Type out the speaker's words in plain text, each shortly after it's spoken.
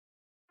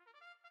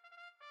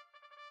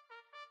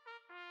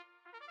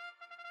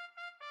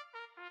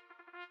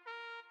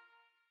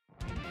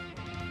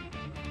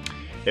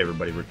Hey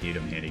everybody, Rick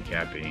Needham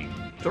handicapping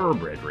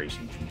thoroughbred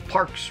racing from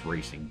Parx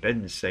Racing,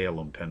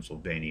 Bensalem,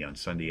 Pennsylvania on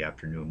Sunday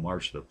afternoon,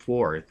 March the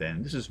 4th,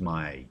 and this is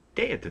my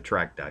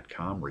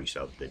dayatthetrack.com race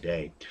of the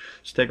day.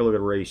 Let's take a look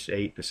at race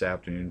 8 this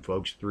afternoon,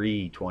 folks,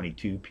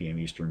 3:22 p.m.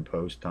 Eastern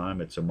Post Time.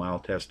 It's a mile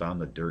test on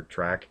the dirt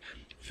track.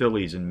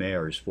 Fillies and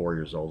mares, 4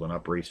 years old, and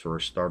up race for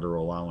a starter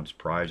allowance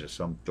prize of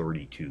some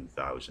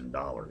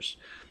 $32,000.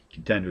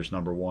 Contenders: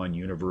 number 1,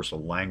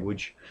 Universal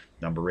Language;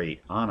 number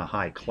 8, On a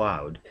High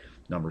Cloud;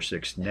 number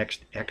 6,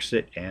 Next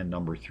Exit; and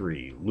number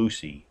 3,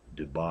 Lucy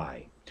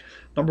Dubai.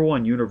 Number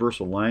 1,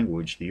 Universal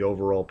Language, the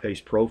overall pace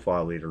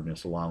profile leader in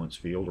this allowance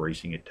field,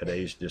 racing at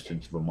today's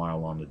distance of a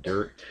mile on the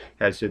dirt,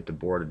 has hit the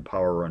board in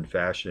power run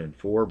fashion in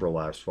 4 of her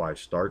last 5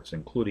 starts,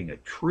 including a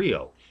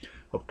trio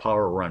of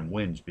power run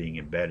wins being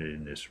embedded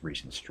in this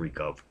recent streak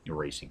of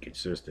racing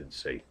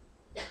consistency.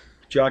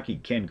 Jockey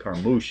Ken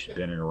Carmouche has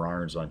been in her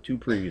irons on 2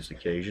 previous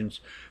occasions,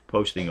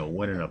 posting a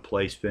win and a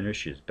place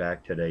finish. Is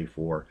back today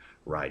for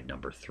ride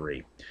number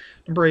 3.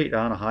 Number 8,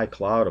 On a High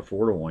Cloud, a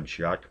 4-to-1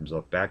 shot, comes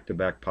off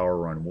back-to-back power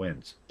run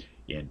wins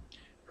in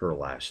her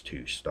last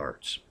 2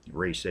 starts.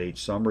 Race 8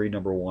 summary: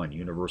 number 1,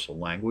 Universal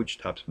Language,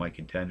 tops my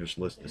contenders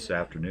list this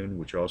afternoon,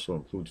 which also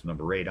includes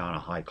number 8, On a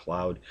High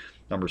Cloud,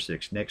 number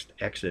 6, Next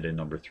Exit, and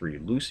number 3,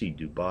 Lucy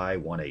Dubai,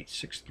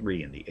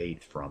 1863 in the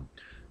 8th from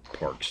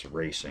Parx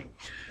Racing.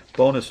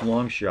 Bonus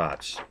long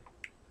shots.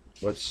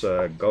 Let's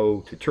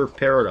go to Turf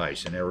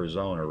Paradise in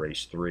Arizona,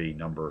 race 3,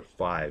 number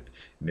 5,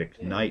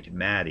 McKnight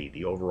Maddie,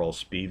 the overall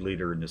speed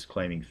leader in this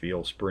claiming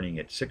field, sprinting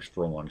at 6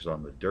 furlongs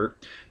on the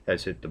dirt,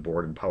 has hit the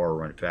board in power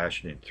run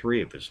fashion in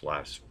 3 of his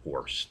last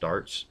 4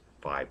 starts.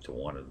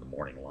 5-1 in the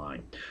morning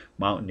line.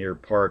 Mountaineer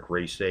Park,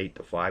 race 8,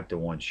 the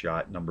 5-to-1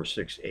 shot, number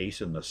 6,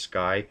 Ace in the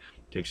Sky,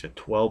 takes a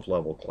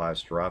 12-level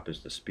class drop as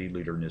the speed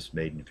leader in this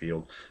maiden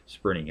field,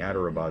 sprinting at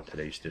or about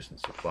today's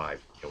distance of 5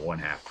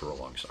 1/2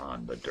 furlongs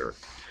on the dirt.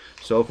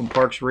 So from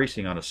Parx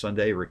Racing on a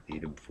Sunday, Rick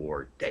Needham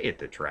for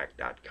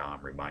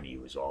dayatthetrack.com, reminding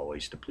you as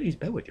always to please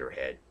bet with your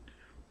head,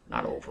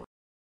 not over.